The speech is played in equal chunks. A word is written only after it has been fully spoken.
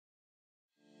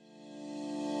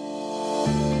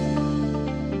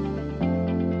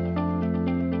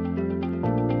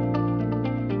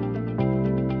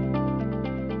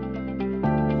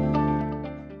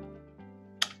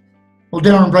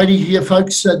Well, Darren Brady here,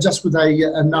 folks, just with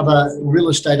another real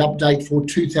estate update for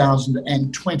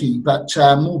 2020. But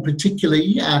more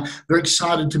particularly, very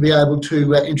excited to be able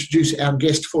to introduce our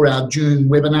guest for our June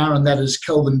webinar, and that is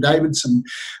Kelvin Davidson.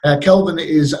 Kelvin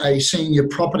is a senior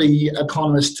property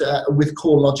economist with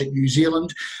CoreLogic New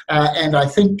Zealand, and I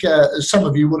think some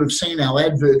of you would have seen our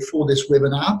advert for this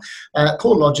webinar.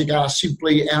 CoreLogic are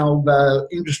simply our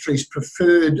industry's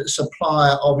preferred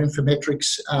supplier of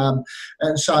infometrics,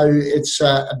 and so it's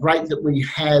great that we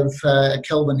have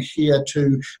Kelvin here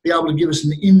to be able to give us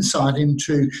an insight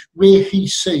into where he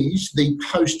sees the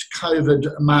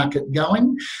post-COVID market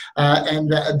going, and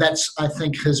that's, I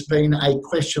think, has been a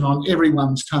question on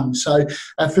everyone's tongue. So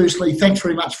firstly, thanks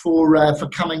very much for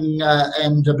coming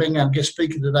and being our guest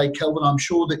speaker today, Kelvin. I'm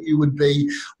sure that you would be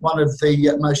one of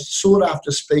the most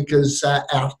sought-after speakers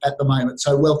out at the moment,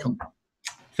 so welcome.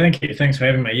 Thank you. Thanks for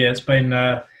having me. Yeah, it's been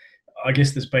I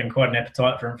guess there's been quite an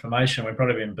appetite for information. We've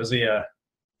probably been busier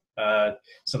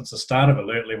since the start of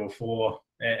Alert Level 4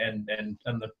 and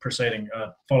the preceding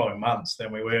following months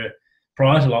than we were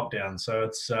prior to lockdown. So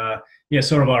it's yeah,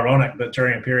 sort of ironic that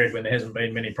during a period when there hasn't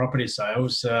been many property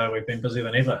sales, we've been busier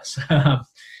than ever. So,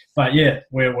 but yeah,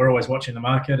 we're always watching the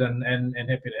market and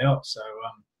happy to help. So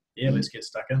yeah, let's get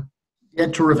stuck in. Yeah,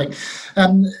 terrific.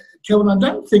 Kelvin, I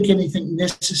don't think anything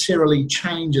necessarily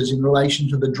changes in relation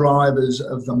to the drivers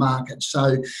of the market.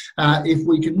 So if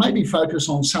we could maybe focus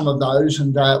on some of those,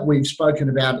 and we've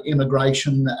spoken about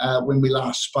immigration when we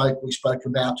last spoke. We spoke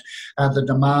about the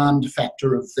demand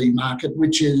factor of the market,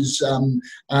 which is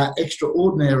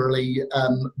extraordinarily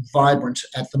vibrant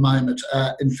at the moment.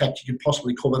 In fact, you could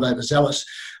possibly call it overzealous.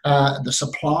 The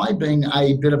supply being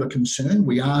a bit of a concern.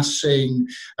 We are seeing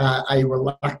a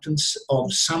reluctance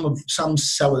of some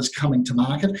sellers coming to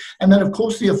market, and then of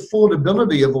course the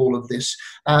affordability of all of this,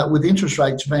 with interest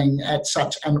rates being at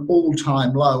such an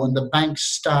all-time low and the banks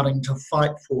starting to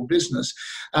fight for business,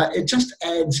 it just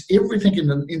adds everything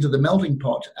into the melting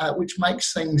pot, which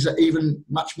makes things even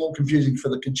much more confusing for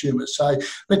the consumers. So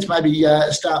let's maybe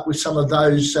start with some of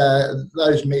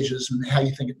those measures and how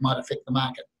you think it might affect the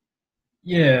market.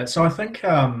 Yeah, so I think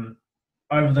over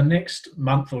the next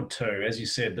month or two, as you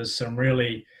said, there's some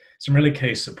really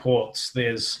key supports.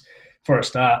 There's, for a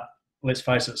start, let's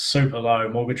face it, super low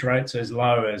mortgage rates, as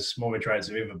low as mortgage rates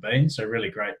have ever been. So really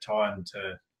great time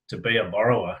to be a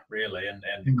borrower, really, and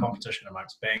the competition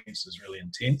amongst banks is really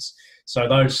intense. So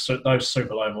those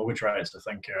super low mortgage rates,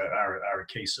 I think, are a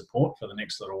key support for the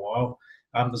next little while.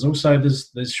 There's also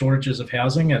there's shortages of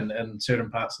housing in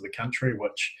certain parts of the country,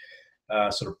 which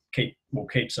sort of will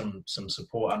keep some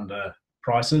support under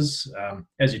prices.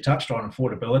 As you touched on,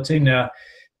 affordability. Now,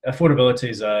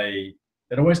 affordability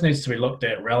it always needs to be looked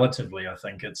at relatively. I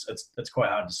think it's quite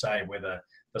hard to say whether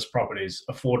this property is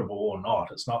affordable or not.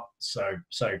 It's not so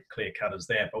clear cut as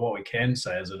that. But what we can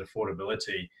say is that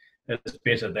affordability is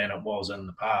better than it was in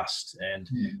the past, and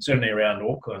certainly around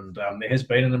Auckland, there has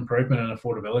been an improvement in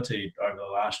affordability over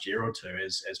the last year or two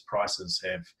as prices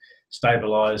have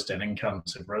stabilised and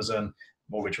incomes have risen,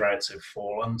 mortgage rates have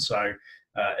fallen. So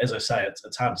as I say,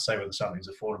 it's hard to say whether something's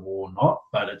affordable or not,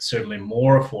 but it's certainly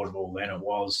more affordable than it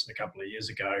was a couple of years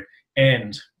ago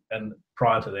and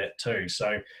prior to that too.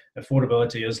 So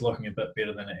affordability is looking a bit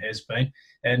better than it has been.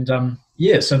 And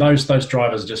yeah, so those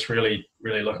drivers are just really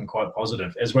looking quite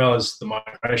positive, as well as the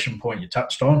migration point you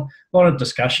touched on. A lot of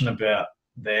discussion about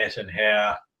that and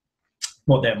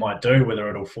what that might do, whether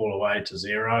it'll fall away to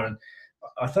zero. And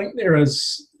I think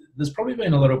there's probably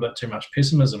been a little bit too much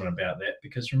pessimism about that,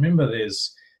 because remember,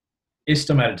 there's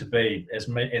estimated to be as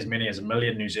many as 1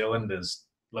 million New Zealanders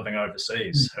living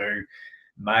overseas who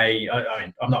may, I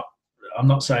mean, I'm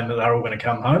not saying that they're all going to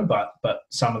come home, but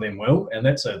some of them will, and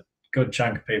that's a good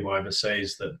chunk of people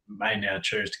overseas that may now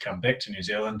choose to come back to New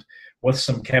Zealand with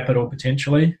some capital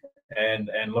potentially, and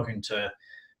looking to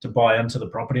buy into the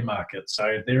property market.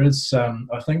 So there is,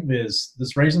 I think there's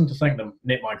reason to think that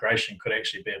net migration could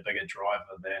actually be a bigger driver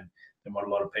than what a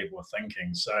lot of people are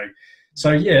thinking.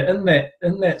 So yeah, in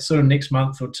that sort of next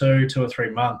month or two or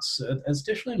 3 months, it's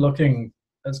definitely looking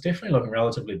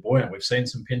relatively buoyant. We've seen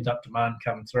some pent up demand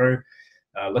come through.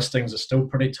 Listings are still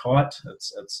pretty tight.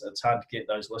 It's hard to get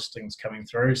those listings coming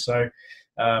through. So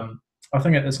I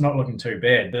think it's not looking too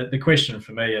bad. The question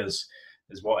for me is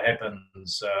what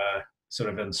happens sort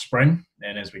of in spring,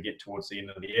 and as we get towards the end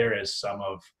of the year, as some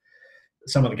of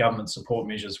the government support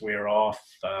measures wear off,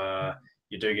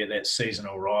 you do get that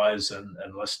seasonal rise in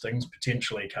listings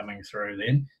potentially coming through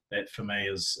then. That for me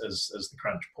is the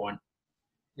crunch point.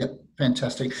 Yep,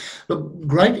 fantastic. Look,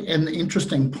 great and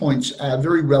interesting points,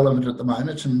 very relevant at the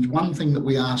moment. And one thing that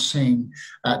we are seeing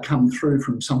come through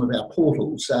from some of our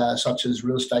portals, such as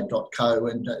realestate.co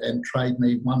and Trade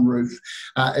Me, One Roof,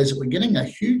 is that we're getting a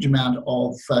huge amount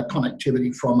of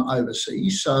connectivity from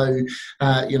overseas. So,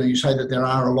 you say that there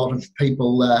are a lot of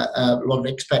people, a lot of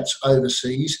expats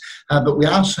overseas, but we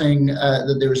are seeing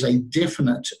that there is a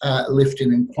definite lift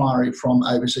in inquiry from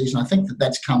overseas. And I think that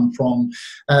that's come from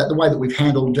the way that we've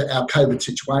handled our COVID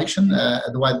situation,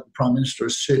 the way that the Prime Minister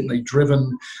has certainly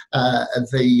driven our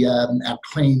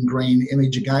clean green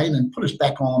image again and put us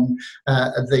back on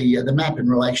the map in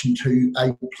relation to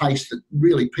a place that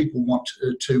really people want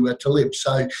to live.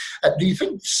 So do you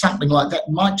think something like that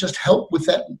might just help with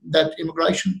that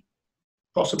immigration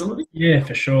possibility? Yeah,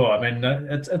 for sure. I mean,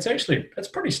 it's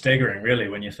pretty staggering, really,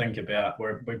 when you think about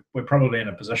we're probably in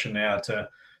a position now to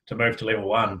move to level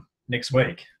 1 next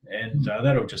week, and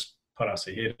that'll just put us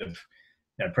ahead of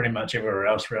pretty much everywhere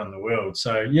else around the world.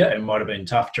 So yeah, it might have been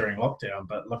tough during lockdown,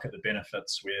 but look at the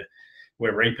benefits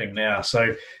we're reaping now.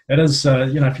 So it is,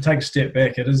 if you take a step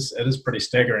back, it is pretty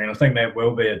staggering. And I think that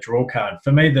will be a draw card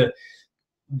for me.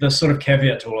 The sort of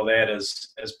caveat to all of that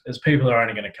is people are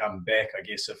only going to come back, I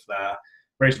guess, if they're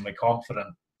reasonably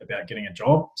confident about getting a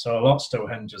job. So a lot still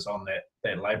hinges on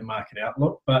that labour market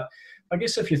outlook. But I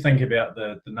guess if you think about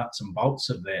the nuts and bolts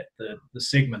of that, the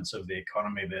segments of the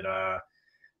economy that are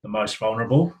the most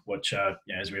vulnerable, which are,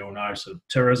 as we all know, sort of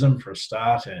tourism for a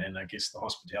start, and I guess the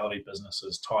hospitality business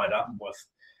is tied up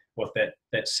with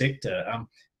that sector.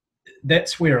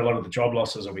 That's where a lot of the job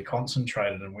losses will be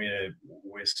concentrated, and where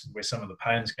some of the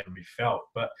pain is going to be felt.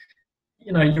 But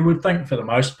you would think for the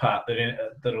most part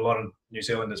that a lot of New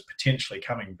Zealanders potentially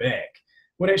coming back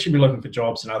would actually be looking for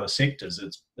jobs in other sectors.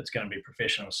 It's going to be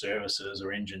professional services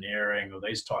or engineering or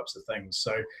these types of things.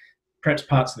 So perhaps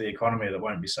parts of the economy that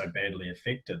won't be so badly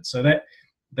affected. So that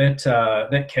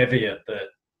caveat that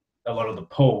a lot of the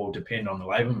pull will depend on the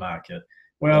labour market,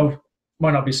 well,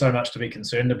 might not be so much to be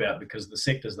concerned about, because the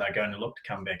sectors they're going to look to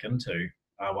come back into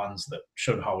are ones that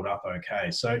should hold up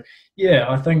okay. So yeah,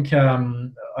 I think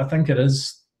it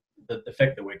is the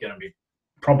fact that we're going to be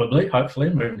probably, hopefully,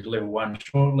 moving to level 1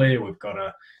 shortly. We've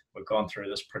gone through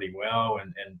this pretty well,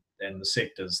 and the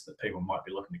sectors that people might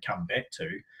be looking to come back to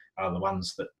are the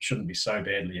ones that shouldn't be so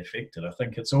badly affected. I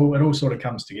think it all sort of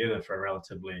comes together for a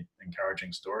relatively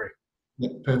encouraging story. Yeah,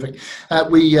 perfect.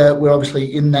 We're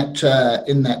obviously in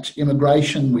that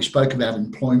immigration. We spoke about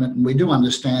employment, and we do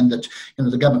understand that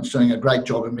the government's doing a great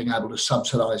job in being able to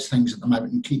subsidise things at the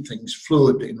moment and keep things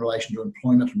fluid in relation to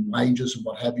employment and wages and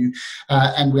what have you.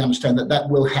 And we understand that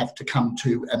will have to come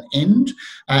to an end,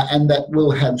 and that will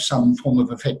have some form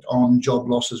of effect on job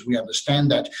losses. We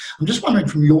understand that. I'm just wondering,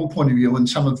 from your point of view and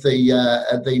some of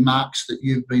the marks that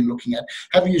you've been looking at,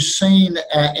 have you seen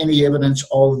any evidence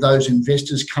of those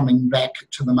investors coming back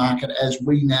to the market as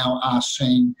we now are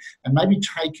seeing, and maybe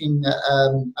taking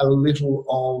a little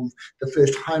of the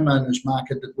first homeowners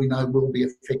market that we know will be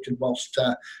affected whilst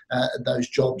those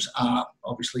jobs are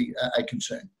obviously a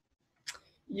concern?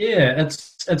 Yeah,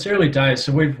 it's early days.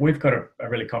 So we've got a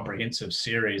really comprehensive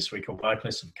series we call buy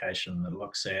classification that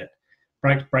looks at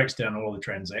breaks down all the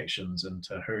transactions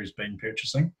into who's been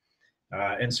purchasing,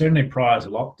 and certainly prior to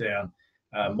lockdown,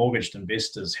 mortgaged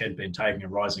investors had been taking a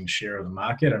rising share of the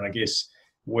market, and I guess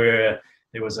where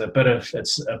there was a bit of,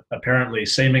 apparently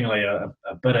seemingly a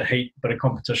bit of heat, bit of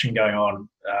competition going on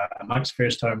amongst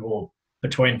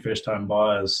between first home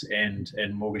buyers and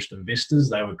mortgaged investors.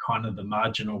 They were kind of the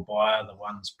marginal buyer, the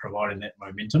ones providing that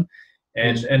momentum.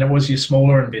 And it was your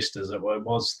smaller investors. It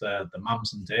was the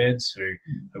mums and dads who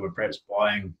were perhaps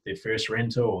buying their first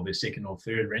rental or their second or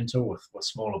third rental with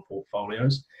smaller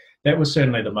portfolios. That was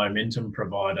certainly the momentum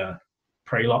provider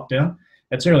pre-lockdown.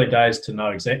 It's early days to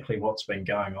know exactly what's been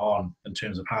going on in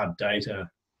terms of hard data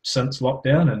since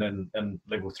lockdown and in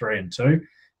level 3 and 2.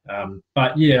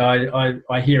 But yeah,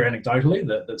 I hear anecdotally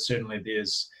that certainly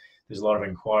there's a lot of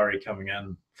inquiry coming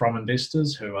in from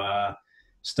investors who are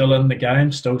still in the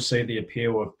game, still see the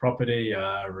appeal of property,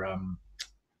 are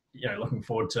looking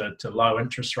forward to low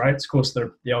interest rates. Of course,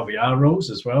 the LVR rules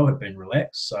as well have been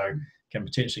relaxed, so can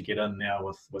potentially get in now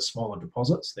with smaller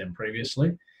deposits than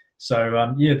previously.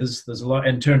 So there's a lot,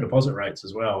 and term deposit rates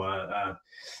as well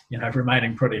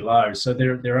remaining pretty low. So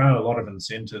there are a lot of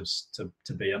incentives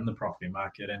to be in the property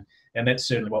market, and that's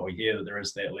certainly what we hear, that there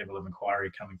is that level of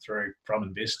inquiry coming through from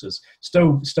investors.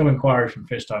 Still inquiry from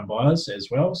first home buyers as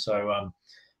well. So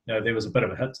there was a bit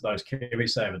of a hit to those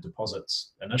KiwiSaver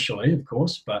deposits initially, of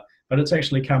course, but it's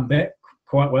actually come back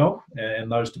quite well,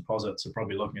 and those deposits are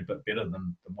probably looking a bit better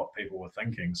than what people were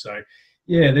thinking. So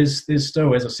Yeah, there's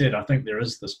still, as I said, I think there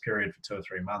is this period for 2 or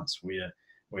 3 months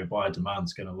where buyer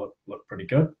demand's going to look pretty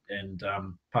good, and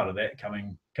part of that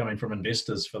coming from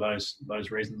investors for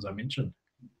those reasons I mentioned.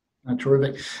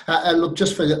 Terrific. Look,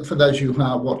 just for those who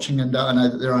are watching, and I know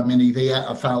that there are many there,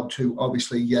 I failed to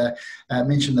obviously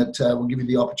mention that we'll give you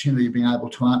the opportunity of being able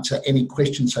to answer any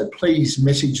questions. So please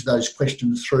message those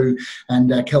questions through,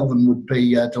 and Kelvin would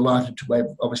be delighted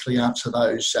to obviously answer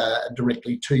those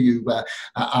directly to you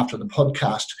after the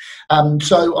podcast.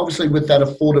 So obviously with that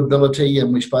affordability,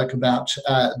 and we spoke about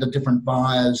the different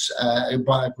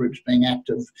buyer groups being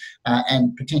active,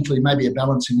 and potentially maybe a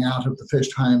balancing out of the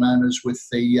first homeowners with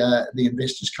the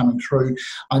investors coming through.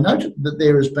 I noted that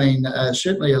there has been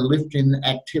certainly a lift in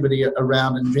activity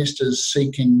around investors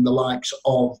seeking the likes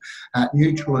of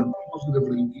neutral and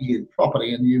positively geared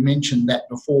property, and you mentioned that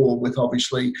before, with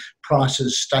obviously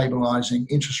prices stabilising,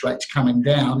 interest rates coming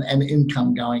down and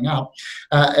income going up.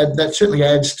 That certainly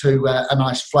adds to a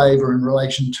nice flavour in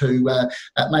relation to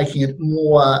making it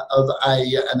more of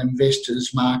an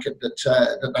investor's market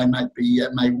that they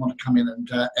may want to come in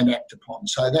and act upon.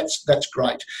 So that's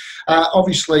great.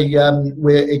 Obviously,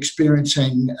 we're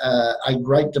experiencing a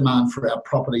great demand for our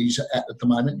properties at the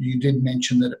moment. You did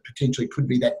mention that it potentially could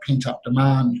be that pent-up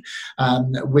demand.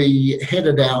 We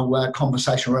headed our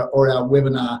conversation or our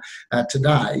webinar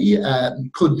today,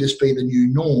 could this be the new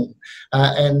norm?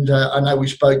 And I know we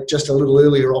spoke just a little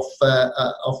earlier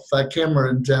off camera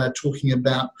and talking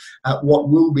about what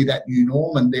will be that new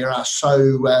norm, and there are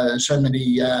so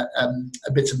many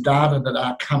bits of data that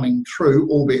are coming through,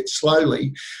 albeit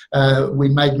slowly. We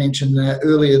made mention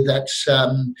earlier that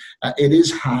it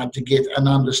is hard to get an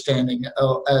understanding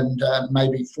and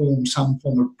maybe form some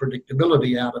form of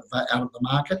predictability out of the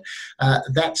market.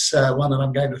 That's one that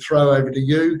I'm going to throw over to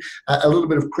you. A little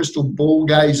bit of crystal ball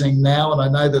gazing now, and I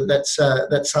know that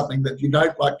that's something that you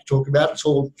don't like to talk about. It's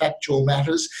all factual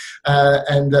matters,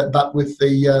 but with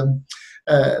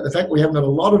the fact we haven't got a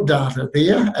lot of data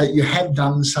there, you have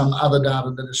done some other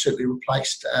data that has certainly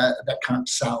replaced that current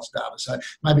sales data. So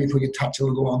maybe if we could touch a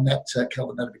little on that,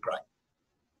 Kelvin, that'd be great.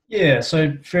 Yeah.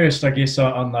 So first, I guess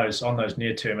on those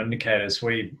near-term indicators,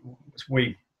 we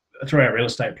through our real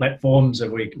estate platforms,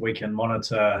 we can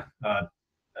monitor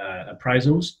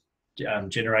appraisals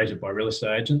generated by real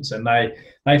estate agents, and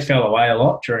they fell away a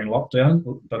lot during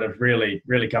lockdown, but have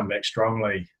really come back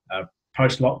strongly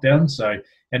post-lockdown. So,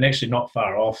 and actually not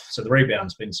far off. So the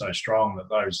rebound's been so strong that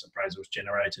those appraisals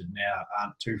generated now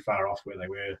aren't too far off where they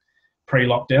were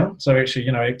pre-lockdown. So actually,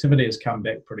 activity has come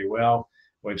back pretty well.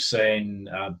 We've seen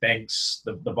banks,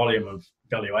 the volume of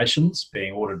valuations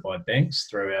being ordered by banks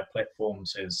through our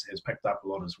platforms has picked up a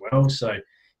lot as well. So,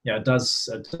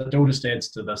 it all just adds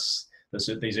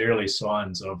to these early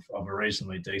signs of a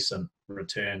reasonably decent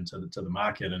return to the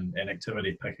market and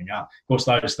activity picking up. Of course,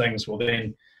 those things will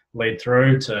then lead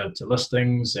through to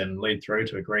listings and lead through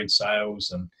to agreed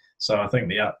sales, and so I think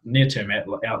the near-term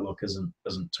outlook isn't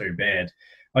too bad.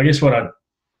 I guess what I'd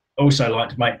also like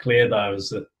to make clear though is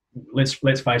that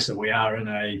let's face it, we are in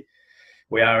a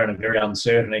very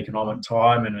uncertain economic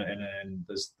time, and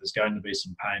there's going to be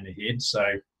some pain ahead. So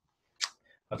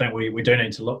I think we do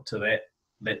need to look to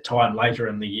that time later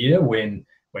in the year when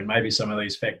maybe some of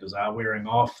these factors are wearing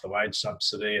off, the wage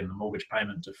subsidy and the mortgage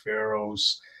payment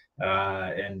deferrals.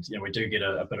 And we do get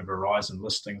a bit of a rise in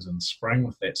listings in spring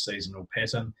with that seasonal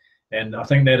pattern, and I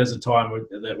think that is a time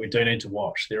that we do need to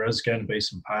watch. There is going to be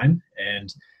some pain,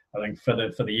 and I think for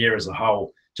the year as a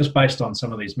whole, just based on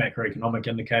some of these macroeconomic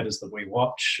indicators that we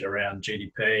watch around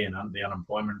GDP and the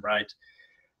unemployment rate,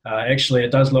 actually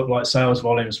it does look like sales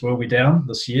volumes will be down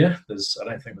this year. I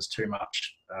don't think there's too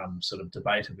much sort of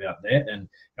debate about that, and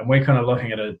we're kind of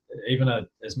looking at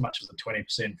as much as a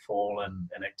 20% fall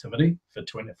in activity for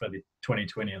the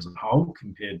 2020 as a whole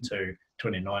compared to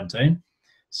 2019.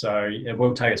 So it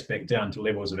will take us back down to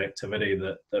levels of activity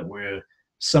that were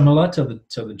similar to the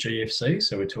GFC.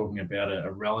 So we're talking about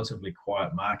a relatively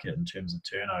quiet market in terms of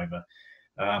turnover.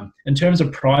 In terms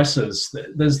of prices,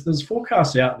 there's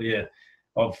forecasts out there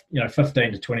of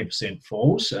 15 to 20%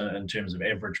 falls in terms of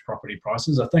average property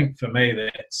prices. I think for me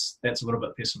that's a little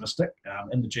bit pessimistic.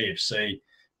 In the GFC,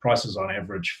 prices on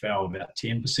average fell about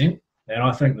 10%, and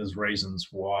I think there's reasons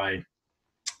why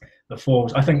the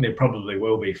falls. I think there probably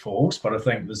will be falls, but I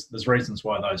think there's reasons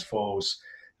why those falls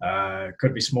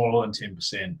could be smaller than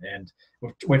 10%. And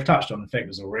we've touched on the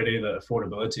factors already. That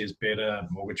affordability is better,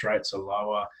 mortgage rates are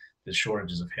lower, there's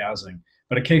shortages of housing.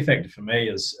 But a key factor for me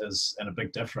is and a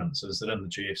big difference is that in the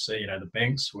GFC, the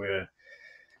banks were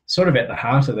sort of at the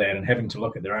heart of that and having to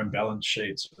look at their own balance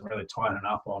sheets and really tighten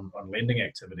up on lending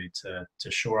activity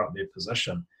to shore up their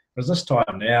position. Whereas this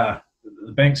time now,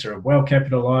 the banks are well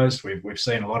capitalised. We've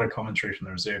seen a lot of commentary from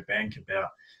the Reserve Bank about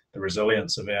the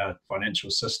resilience of our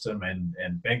financial system,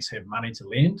 and banks have money to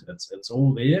lend. It's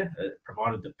all there,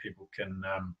 provided that people can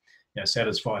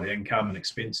satisfy the income and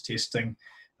expense testing,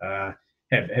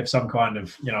 have some kind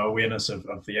of awareness of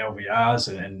the LVRs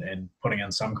and putting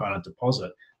in some kind of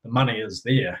deposit. The money is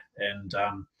there, and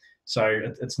so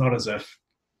it's not as if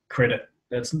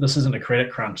this isn't a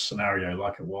credit crunch scenario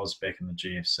like it was back in the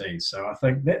GFC. So I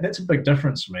think that's a big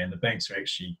difference for me, and the banks are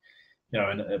actually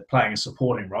playing a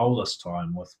supporting role this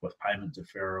time with payment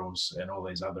deferrals and all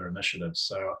these other initiatives.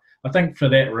 So I think for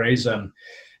that reason,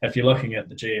 if you're looking at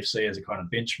the GFC as a kind of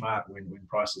benchmark when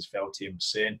prices fell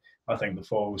 10%, I think the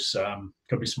falls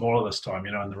could be smaller this time,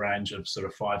 in the range of sort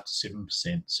of 5 to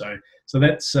 7%. So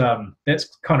that's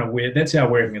kind of that's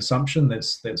our working assumption.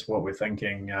 That's what we're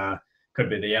thinking could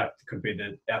be the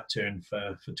outturn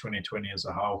for 2020 as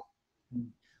a whole.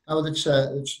 Oh, that's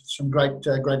some great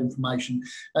information.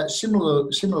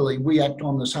 Similarly, we act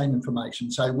on the same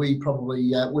information, so we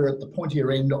probably we're at the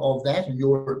pointier end of that, and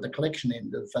you're at the collection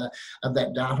end of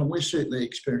that data. And we're certainly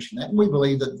experiencing that, and we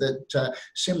believe that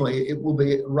similarly it will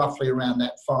be roughly around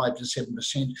that 5 to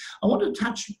 7%. I want to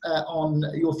touch on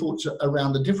your thoughts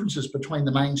around the differences between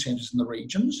the main centres and the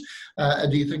regions.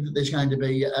 Do you think that there's going to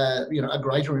be a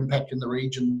greater impact in the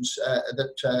regions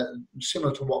that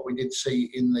similar to what we did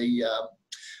see in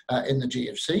the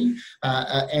GFC,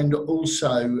 and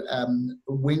also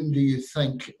when do you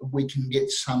think we can get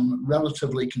some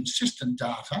relatively consistent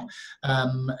data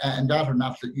and data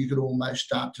enough that you could almost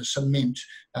start to cement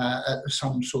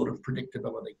some sort of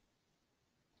predictability?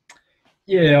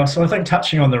 Yeah, so I think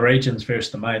touching on the regions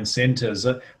versus the main centres,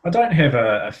 I don't have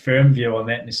a firm view on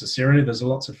that necessarily. There's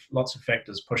lots of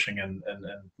factors pushing in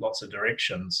lots of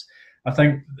directions. I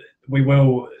think we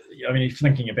will. I mean, if you're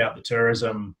thinking about the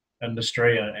tourism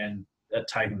industry and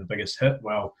taking the biggest hit,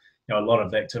 well, a lot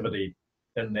of the activity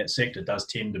in that sector does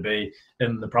tend to be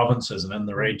in the provinces and in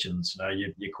the regions.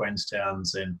 Your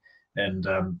Queenstowns and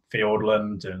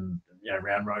Fiordland and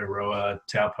around Rotorua,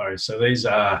 Taupo. So these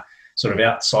are sort of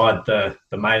outside the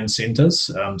main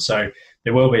centres. So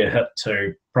there will be a hit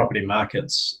to property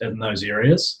markets in those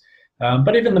areas.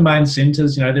 But even the main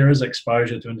centres, there is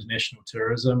exposure to international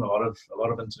tourism. A lot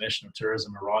of international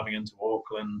tourism arriving into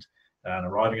Auckland and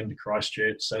arriving into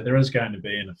Christchurch. So there is going to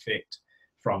be an effect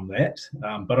from that.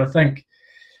 But I think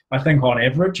on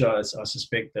average, I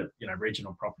suspect that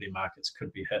regional property markets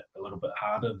could be hit a little bit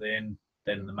harder than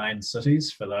the main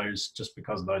cities for those, just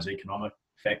because of those economic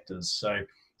factors. So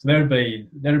that'd be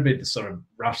the sort of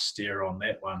rough steer on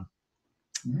that one.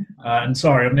 And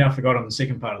sorry, I've now forgotten the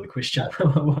second part of the question.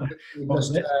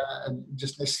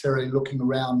 Just necessarily looking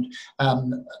around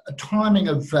a timing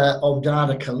of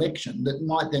data collection that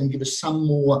might then give us some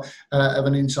more of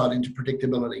an insight into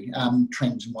predictability,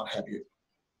 trends and what have you.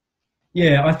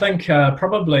 Yeah, I think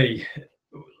probably.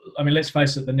 I mean, let's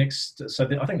face it.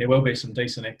 I think there will be some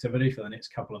decent activity for the next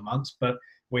couple of months, but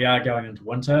we are going into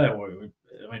winter.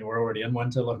 We're already in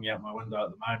winter. Looking out my window at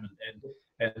the moment,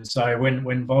 and so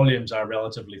when volumes are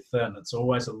relatively thin, it's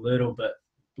always a little bit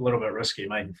risky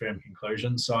making firm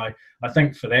conclusions. So I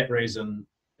think for that reason,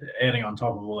 adding on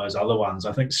top of all those other ones,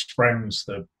 I think spring's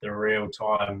the real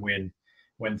time when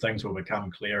things will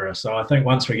become clearer. So I think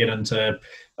once we get into,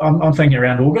 I'm thinking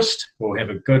around August, we'll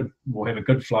have a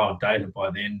good flow of data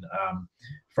by then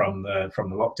from the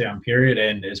lockdown period,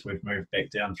 and as we've moved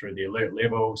back down through the alert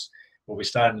levels, we'll be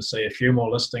starting to see a few more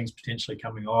listings potentially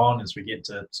coming on as we get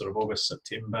to sort of August,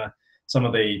 September. Some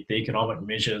of the economic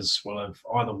measures will have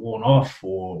either worn off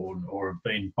or have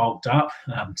been bulked up.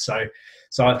 So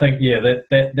I think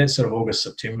that sort of August,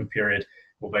 September period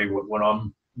will be what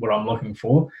I'm looking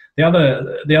for. The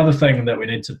other thing that we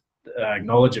need to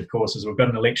acknowledge, of course, is we've got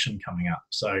an election coming up.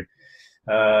 So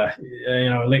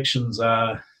elections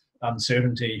are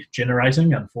uncertainty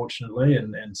generating, unfortunately,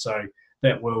 and so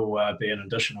that will be an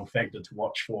additional factor to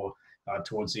watch for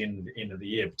towards the end of the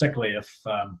year, particularly if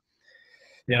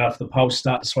the polls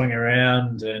start to swing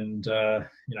around and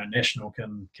National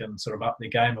can sort of up their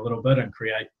game a little bit and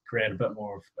create a bit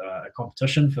more of a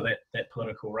competition for that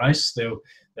political race. It'll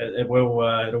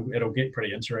get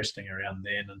pretty interesting around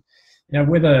then, and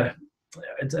whether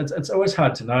it's always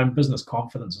hard to know. Business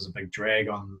confidence is a big drag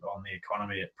on the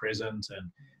economy at present,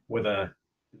 and whether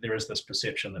there is this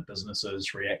perception that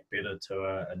businesses react better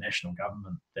to a national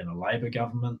government than a Labor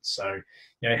government. So,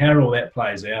 how all that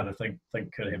plays out, I think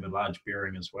could have a large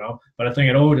bearing as well. But I think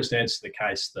it all just adds to the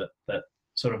case that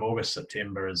sort of August,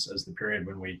 September is the period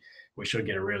when we should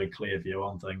get a really clear view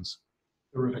on things.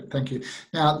 Terrific, thank you.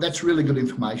 Now, that's really good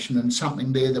information and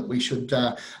something there that we should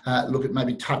look at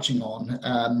maybe touching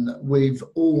on. We've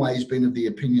always been of the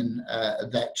opinion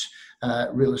that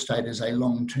real estate is a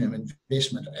long-term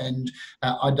investment, and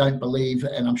I don't believe,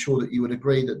 and I'm sure that you would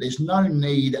agree, that there's no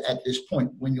need at this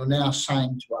point, when you're now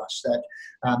saying to us that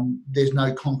there's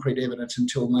no concrete evidence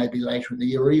until maybe later in the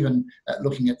year, or even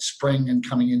looking at spring and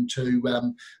coming into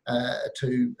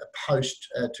to post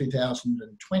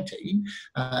 2020,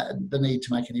 the need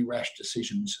to make any rash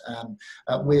decisions.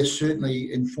 We're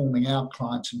certainly informing our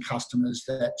clients and customers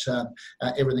that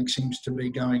everything seems to be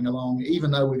going along,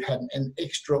 even though we've had an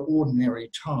extraordinary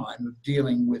time of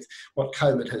dealing with what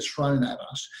COVID has thrown at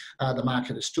us. The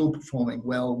market is still performing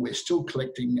well. We're still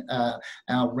collecting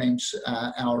our rents.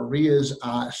 Our arrears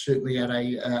are certainly at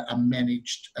a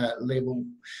managed level.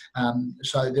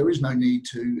 So there is no need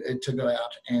to go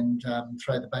out and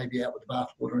throw the baby out with the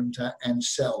bathwater and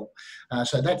sell.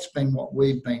 So that's been what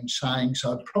we've been saying.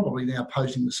 So probably now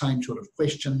posing the same sort of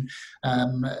question,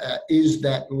 is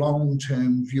that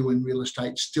long-term view in real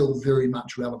estate still very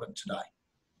much relevant today?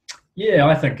 Yeah,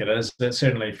 I think it is. That's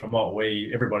certainly from what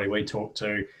everybody we talk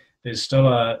to, there's still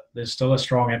a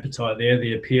strong appetite there.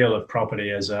 The appeal of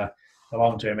property as a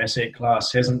long-term asset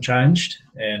class hasn't changed,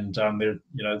 and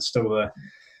it's still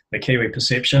the Kiwi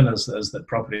perception is that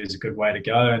property is a good way to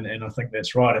go, and I think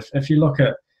that's right. If you look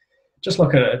at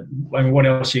I mean, what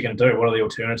else are you going to do? What are the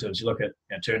alternatives? You look at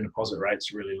term deposit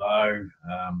rates are really low.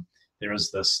 There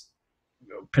is this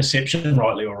perception,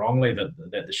 rightly or wrongly, that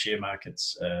the share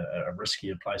market's a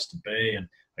riskier place to be, and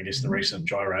I guess the recent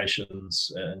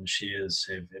gyrations in shares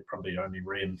have probably only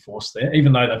reinforced that,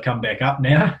 even though they've come back up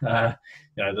now.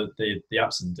 The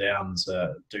ups and downs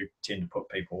do tend to put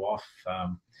people off.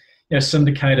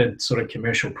 Syndicated sort of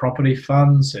commercial property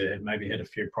funds have maybe had a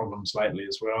few problems lately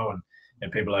as well,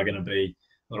 and people are going to be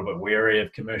a little bit wary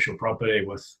of commercial property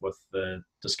with the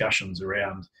discussions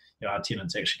around, are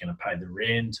tenants actually going to pay the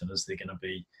rent, and is there going to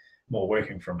be more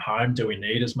working from home? Do we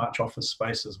need as much office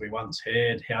space as we once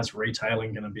had? How's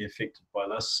retailing going to be affected by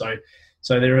this?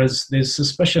 So there's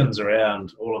suspicions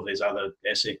around all of these other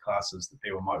asset classes that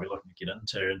people might be looking to get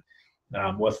into.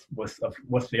 And with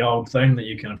the old thing that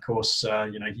you can, of course,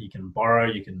 you can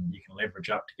borrow, you can leverage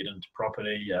up to get into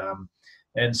property.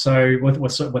 And so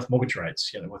with mortgage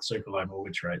rates, with super low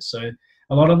mortgage rates. So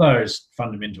a lot of those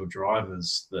fundamental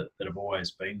drivers that have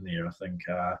always been there, I think,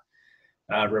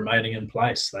 are remaining in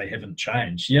place. They haven't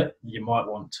changed. Yet you might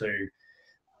want to,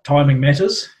 timing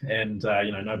matters, and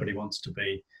nobody wants to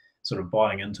be sort of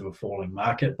buying into a falling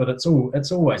market, but it's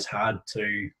always hard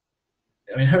to,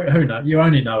 I mean, who knows? You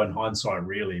only know in hindsight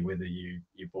really whether you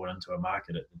bought into a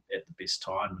market at the best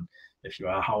time. If you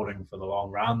are holding for the long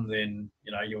run, then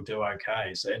you'll do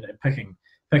okay. So and picking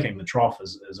the trough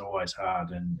is always hard,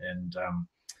 and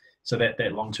so that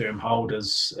long-term hold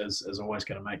is always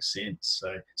going to make sense.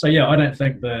 So yeah, I don't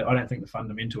think the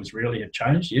fundamentals really have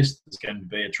changed. Yes, there's going to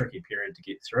be a tricky period to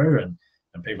get through,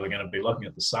 and people are going to be looking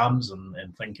at the sums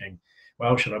and thinking,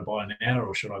 well, should I buy now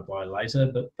or should I buy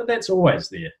later? But that's always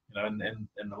there, and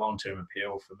the long-term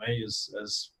appeal for me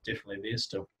is definitely there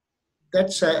still.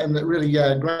 That's and really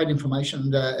great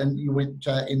information, and you went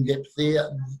in depth there.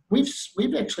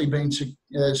 We've actually been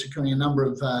securing a number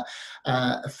of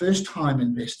first-time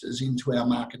investors into our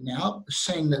market now,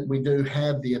 seeing that we do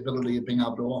have the ability of being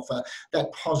able to offer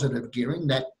that positive gearing,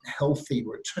 that healthy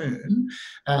return,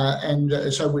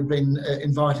 and so we've been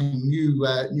inviting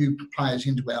new players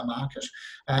into our market,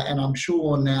 and I'm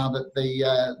sure now that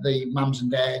the mums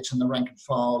and dads and the rank and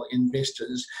file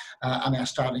investors are now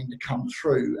starting to come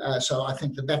through. So I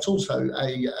think that's also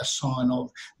a sign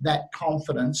of that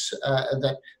confidence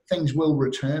that things will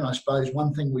return. I suppose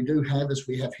one thing we do have is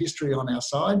we have history on our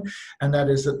side, and that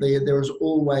is that there is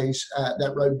always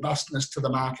that robustness to the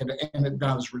market, and it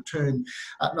does return.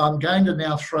 I'm going to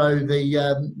now throw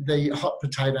the hot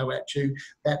potato at you.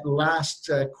 That last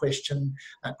question,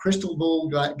 crystal ball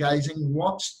gazing,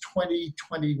 what's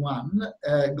 2021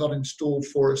 got in store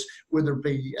for us, whether it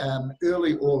be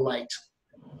early or late?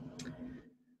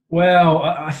 Well,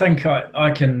 I think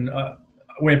I can.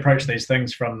 We approach these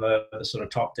things from the sort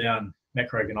of top-down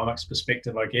macroeconomics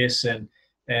perspective, I guess, and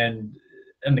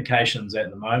indications at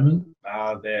the moment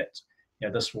are that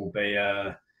this will be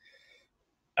a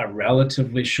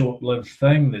relatively short-lived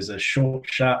thing. There's a short,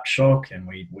 sharp shock, and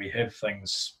we have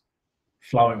things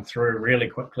flowing through really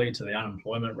quickly to the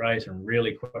unemployment rate and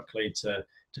really quickly to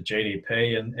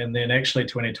GDP, and then actually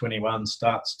 2021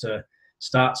 starts to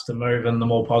move in the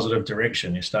more positive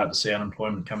direction. You start to see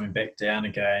unemployment coming back down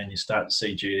again. You start to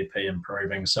see GDP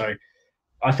improving. So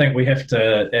I think we have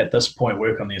to, at this point,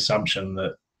 work on the assumption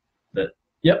that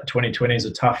yep, 2020 is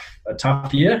a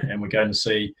tough year, and we're going to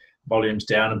see volumes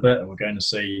down a bit, and we're going to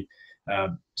see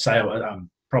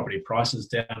property prices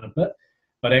down a bit.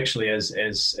 But actually, as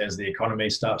the economy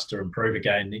starts to improve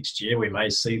again next year, we may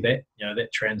see that,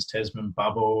 that trans-Tasman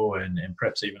bubble and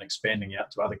perhaps even expanding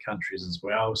out to other countries as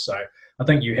well. So I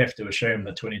think you have to assume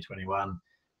that 2021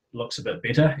 looks a bit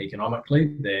better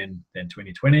economically than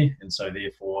 2020, and so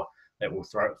therefore that will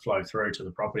flow through to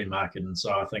the property market. And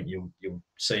so I think you'll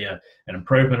see an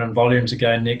improvement in volumes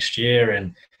again next year,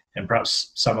 and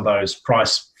perhaps some of those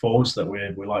price falls that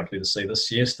we're likely to see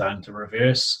this year starting to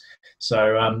reverse.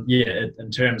 So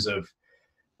in terms of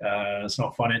it's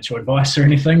not financial advice or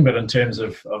anything, but in terms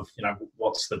of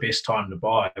what's the best time to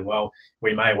buy, well,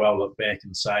 we may well look back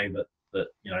and say that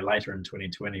later in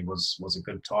 2020 was a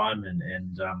good time,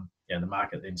 and the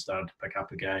market then started to pick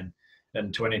up again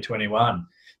in 2021.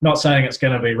 Not saying it's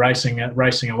going to be racing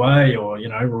away or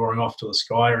roaring off to the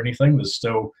sky or anything. There's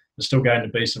still going to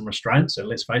be some restraints. So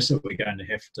let's face it, we're going to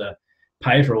have to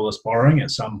pay for all this borrowing at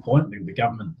some point. The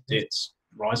government debt's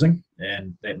rising,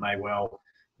 and that may well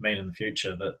mean in the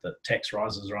future that tax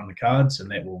rises are on the cards, and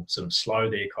that will sort of slow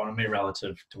the economy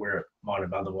relative to where it might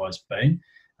have otherwise been.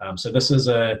 So this is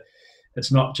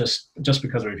it's not just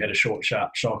because we've had a short,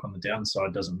 sharp shock on the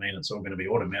downside doesn't mean it's all going to be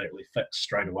automatically fixed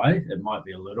straight away. It might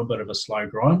be a little bit of a slow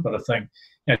grind, but I think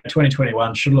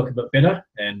 2021 should look a bit better,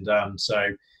 and so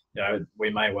we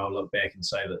may well look back and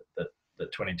say that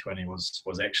 2020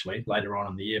 was actually later on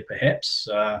in the year, perhaps,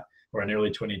 or in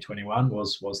early 2021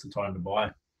 was the time to buy.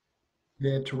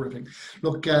 Yeah, terrific.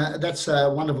 Look, that's a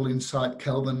wonderful insight,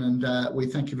 Kelvin, and we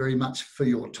thank you very much for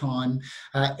your time.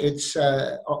 It's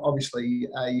obviously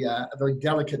a very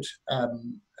delicate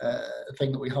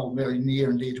thing that we hold very near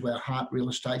and dear to our heart, real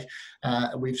estate.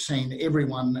 We've seen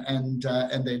everyone and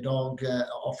their dog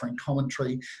offering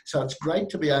commentary. So it's great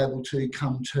to be able to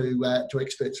come to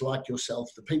experts like yourself,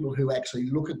 the people who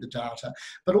actually look at the data,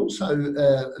 but also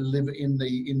live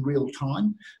in real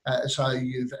time. So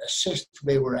you've assessed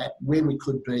where we're at, where we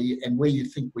could be, and where you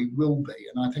think we will be.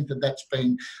 And I think that's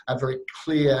been a very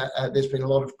clear, there's been a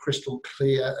lot of crystal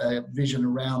clear vision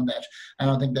around that. And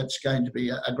I think that's going to be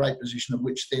a great position of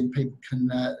which then people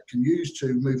can use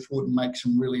to move forward and make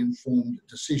some really informed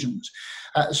decisions.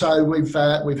 So we've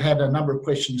had a number of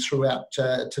questions throughout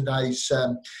today's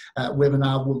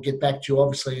webinar. We'll get back to you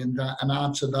obviously and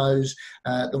answer those.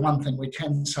 The one thing we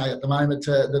can say at the moment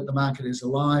that the market is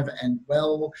alive and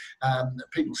well.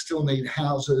 People still need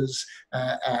houses.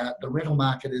 The rental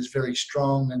market is very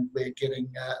strong, and we're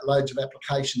getting loads of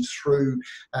applications through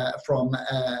from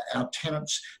our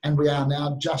tenants, and we are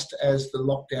now, just as the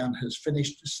lockdown has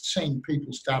finished, seeing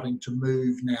people starting to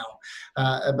move now.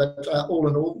 But all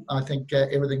in all, I think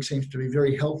everything seems to be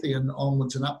very healthy and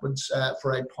onwards and upwards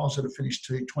for a positive finish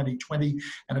to 2020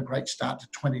 and a great start to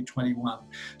 2021.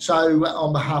 So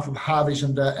on behalf of Harvey's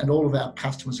and all of our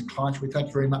customers and clients, we thank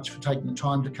you very much for taking the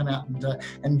time to come out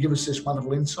and give us this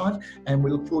wonderful insight, and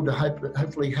we look forward to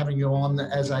hopefully having you on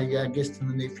as a guest in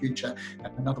the near future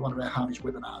at another one of our Harvey's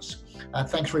webinars.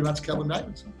 Thanks very much, Kelvin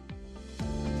Davidson.